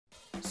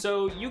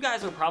So you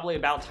guys are probably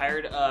about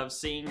tired of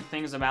seeing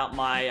things about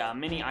my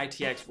mini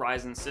ITX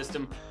Ryzen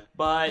system,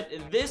 but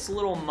this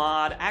little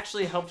mod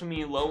actually helped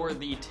me lower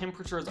the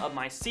temperatures of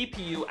my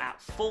CPU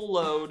at full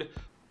load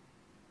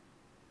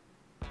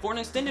for an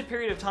extended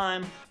period of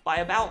time by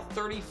about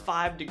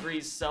 35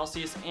 degrees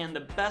Celsius. And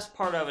the best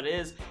part of it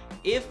is,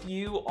 if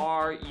you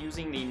are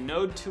using the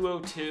Node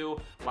 202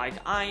 like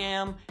I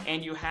am,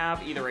 and you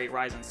have either a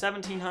Ryzen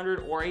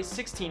 1700 or a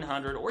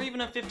 1600 or even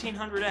a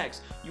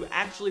 1500X, you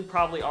actually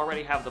probably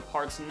already have the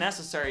parts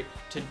necessary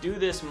to do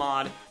this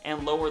mod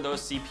and lower those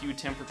CPU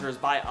temperatures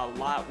by a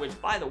lot, which,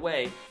 by the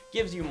way,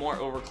 gives you more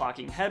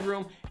overclocking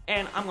headroom,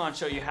 and I'm going to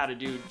show you how to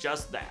do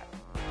just that.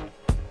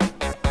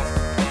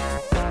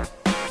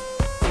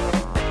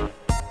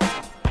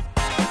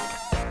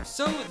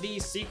 So the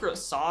secret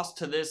sauce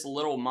to this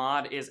little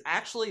mod is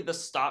actually the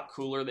stock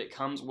cooler that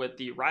comes with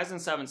the Ryzen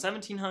 7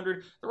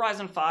 1700, the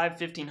Ryzen 5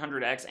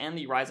 1500X, and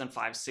the Ryzen 5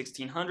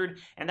 1600,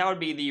 and that would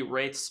be the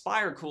Wraith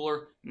Spire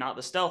cooler, not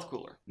the Stealth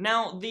cooler.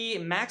 Now, the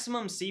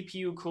maximum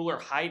CPU cooler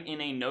height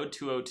in a Node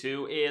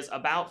 202 is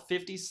about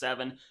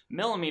 57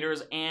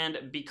 millimeters,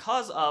 and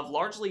because of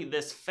largely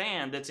this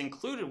fan that's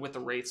included with the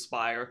Wraith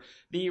Spire,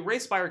 the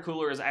Wraith Spire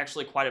cooler is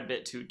actually quite a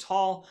bit too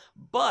tall,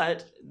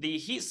 but the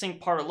heatsink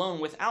part alone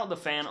without the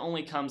fan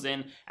only comes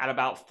in at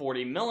about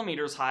 40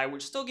 millimeters high,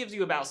 which still gives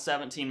you about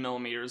 17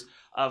 millimeters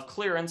of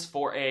clearance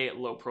for a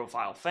low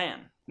profile fan.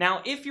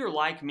 Now, if you're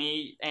like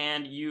me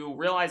and you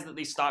realize that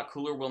the stock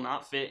cooler will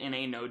not fit in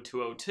a Node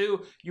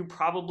 202, you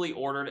probably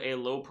ordered a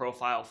low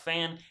profile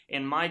fan.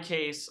 In my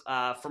case,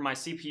 for my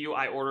CPU,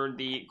 I ordered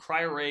the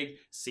Cryorig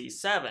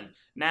C7.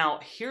 Now,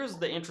 here's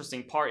the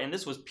interesting part, and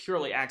this was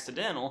purely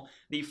accidental.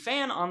 The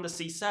fan on the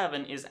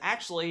C7 is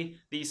actually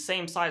the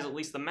same size, at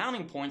least the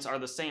mounting points are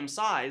the same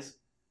size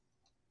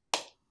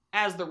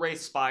as the Wraith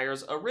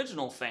Spire's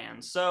original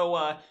fan.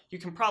 So you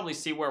can probably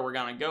see where we're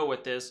gonna go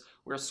with this.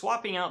 We're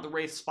swapping out the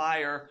Wraith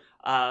Spire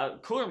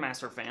Cooler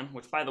Master fan,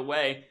 which, by the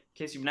way, in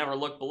case you've never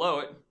looked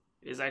below it,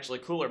 is actually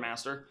Cooler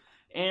Master.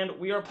 And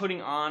we are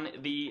putting on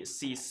the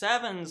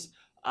C7's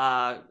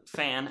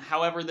fan.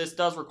 However, this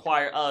does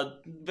require a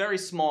very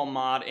small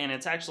mod, and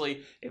it's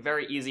actually a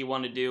very easy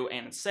one to do,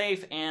 and it's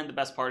safe. And the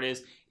best part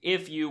is,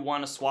 if you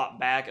want to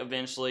swap back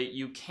eventually,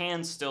 you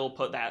can still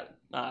put that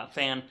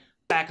fan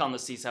back on the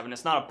C7.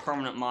 It's not a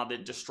permanent mod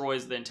that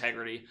destroys the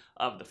integrity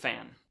of the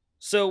fan.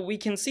 So we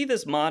can see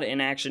this mod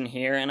in action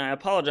here, and I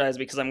apologize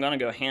because I'm going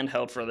to go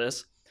handheld for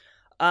this.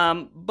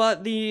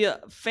 But the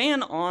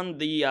fan on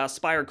the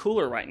Spire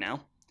cooler right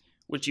now,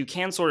 which you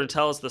can sort of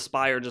tell is the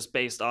Spire just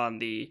based on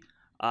the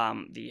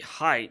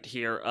height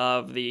here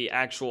of the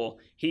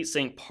actual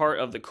heatsink part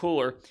of the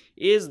cooler,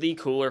 is the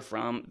cooler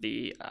from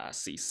the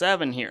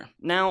C7 here.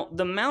 Now,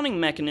 the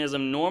mounting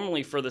mechanism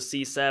normally for the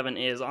C7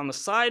 is on the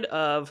side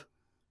of,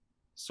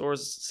 so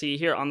see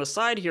here, on the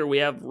side here we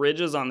have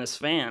ridges on this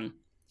fan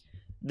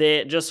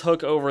that just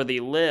hook over the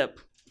lip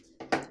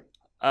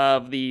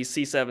of the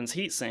C7's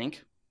heatsink,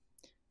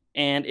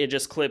 and it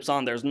just clips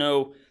on. There's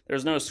no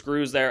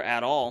screws there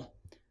at all.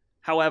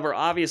 However,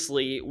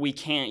 obviously, we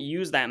can't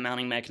use that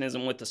mounting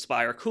mechanism with the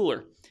Spire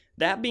cooler.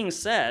 That being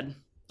said,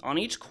 on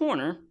each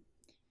corner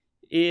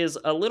is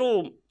a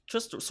little,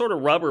 just sort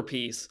of rubber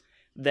piece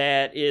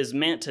that is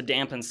meant to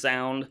dampen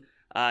sound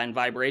and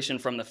vibration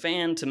from the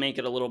fan to make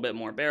it a little bit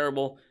more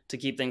bearable, to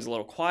keep things a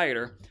little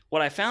quieter.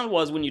 What I found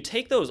was when you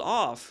take those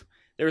off,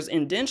 there's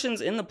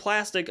indentions in the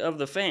plastic of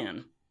the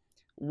fan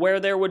where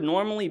there would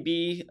normally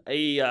be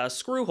a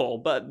screw hole,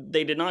 but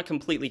they did not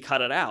completely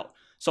cut it out.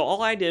 So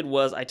all I did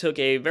was I took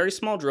a very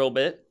small drill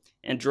bit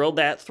and drilled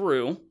that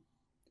through,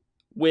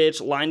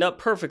 which lined up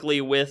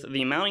perfectly with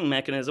the mounting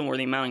mechanism, or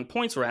the mounting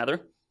points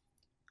rather,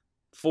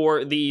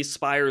 for the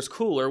Spire's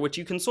cooler, which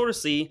you can sort of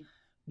see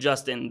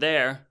just in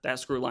there. That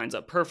screw lines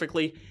up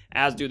perfectly,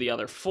 as do the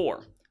other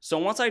four. So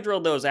once I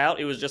drilled those out,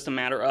 it was just a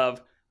matter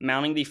of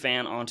mounting the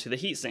fan onto the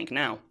heatsink.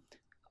 Now,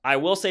 I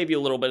will save you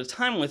a little bit of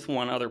time with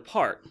one other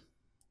part.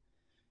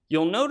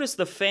 You'll notice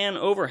the fan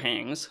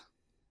overhangs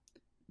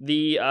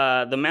the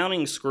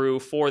mounting screw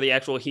for the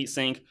actual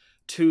heatsink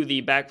to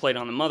the backplate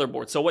on the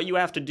motherboard. So what you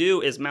have to do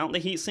is mount the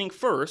heatsink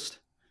first,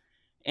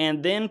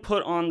 and then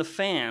put on the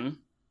fan,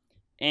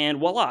 and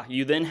voila,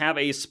 you then have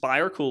a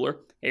Spire cooler,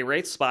 a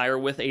Wraith Spire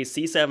with a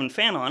C7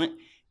 fan on it.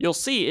 You'll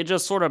see it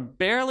just sort of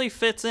barely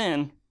fits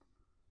in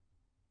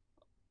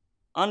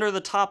under the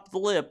top of the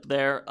lip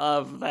there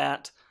of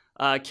that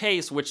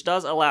case, which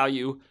does allow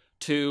you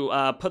to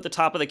put the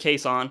top of the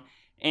case on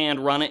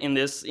and run it in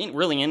this,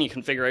 really any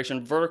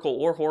configuration, vertical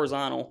or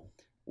horizontal,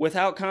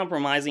 without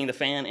compromising the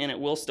fan, and it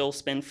will still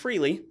spin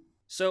freely.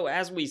 So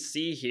as we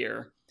see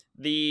here,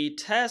 the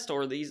test,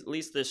 or at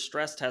least this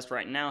stress test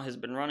right now, has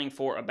been running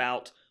for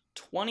about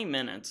 20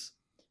 minutes.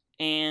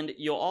 And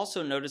you'll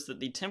also notice that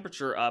the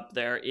temperature up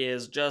there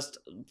is just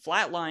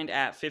flatlined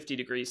at 50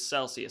 degrees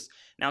Celsius.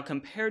 Now,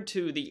 compared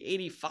to the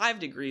 85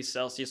 degrees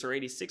Celsius or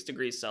 86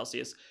 degrees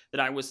Celsius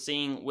that I was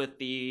seeing with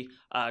the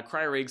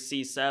Cryorig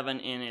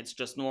C7 in its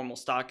just normal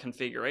stock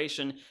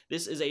configuration,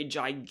 this is a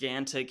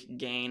gigantic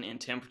gain in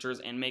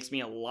temperatures and makes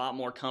me a lot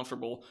more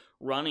comfortable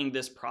running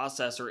this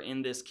processor,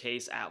 in this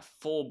case at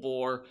full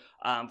bore,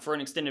 for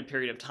an extended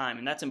period of time.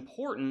 And that's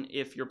important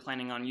if you're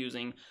planning on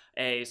using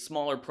a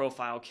smaller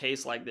profile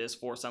case like this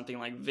for something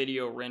like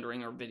video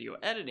rendering or video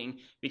editing,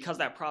 because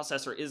that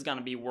processor is going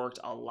to be worked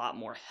a lot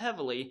more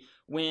heavily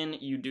when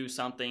you do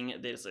something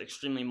that is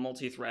extremely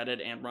multi-threaded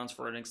and runs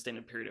for an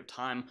extended period of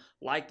time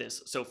like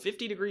this. So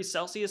 50 degrees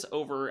Celsius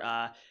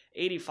over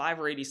 85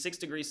 or 86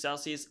 degrees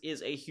Celsius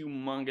is a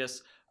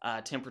humongous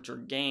temperature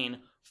gain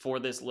for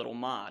this little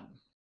mod.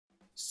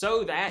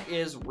 So that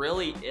is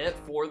really it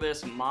for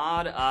this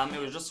mod. It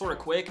was just sort of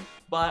quick,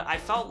 but I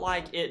felt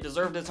like it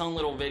deserved its own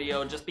little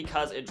video just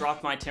because it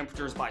dropped my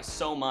temperatures by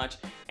so much.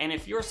 And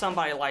if you're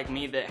somebody like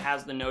me that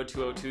has the Node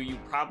 202, you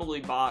probably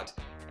bought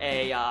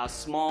a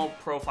small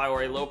profile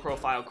or a low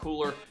profile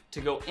cooler to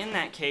go in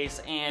that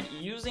case, and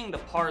using the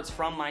parts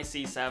from my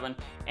C7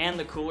 and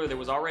the cooler that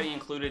was already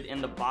included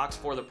in the box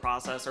for the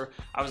processor,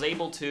 I was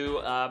able to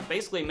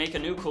basically make a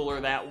new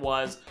cooler that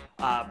was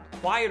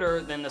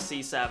quieter than the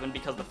C7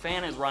 because the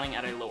fan is running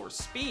at a lower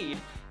speed,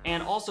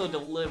 and also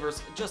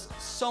delivers just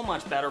so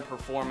much better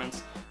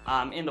performance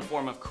in the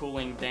form of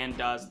cooling than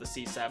does the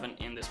C7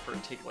 in this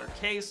particular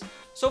case.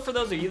 So for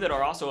those of you that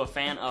are also a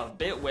fan of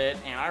Bitwit,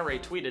 and I already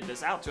tweeted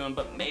this out to him,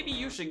 but maybe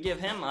you should give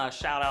him a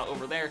shout out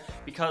over there,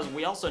 because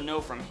we also know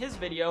from his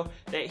video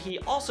that he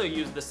also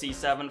used the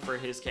C7 for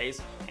his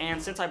case, and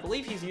since I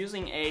believe he's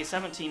using a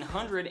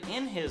 1700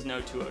 in his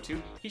Node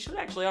 202, he should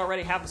actually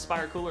already have the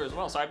Spire cooler as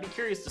well, so I'd be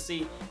curious to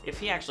see if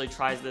he actually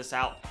tries this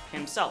out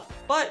himself.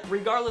 But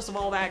regardless of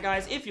all that,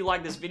 guys, if you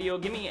like this video,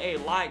 give me a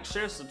like,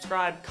 share,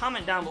 subscribe,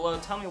 comment down below,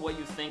 tell me what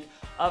you think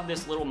of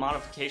this little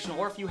modification,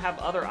 or if you have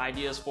other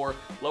ideas for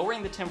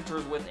lowering the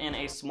temperatures within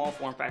a small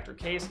form factor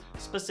case,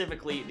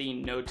 specifically the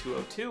Node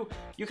 202.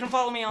 You can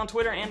follow me on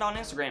Twitter and on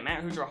Instagram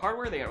at Hoosier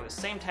Hardware. They are the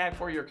same tag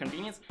for your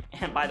convenience.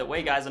 And by the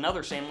way, guys,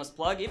 another shameless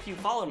plug, if you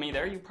followed me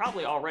there, you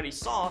probably already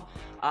saw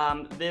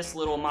this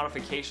little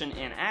modification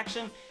in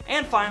action.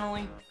 And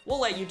finally,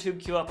 we'll let YouTube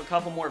queue up a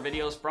couple more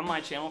videos from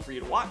my channel for you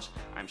to watch.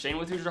 I'm Shane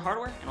with Hoosier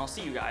Hardware, and I'll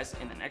see you guys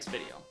in the next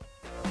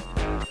video.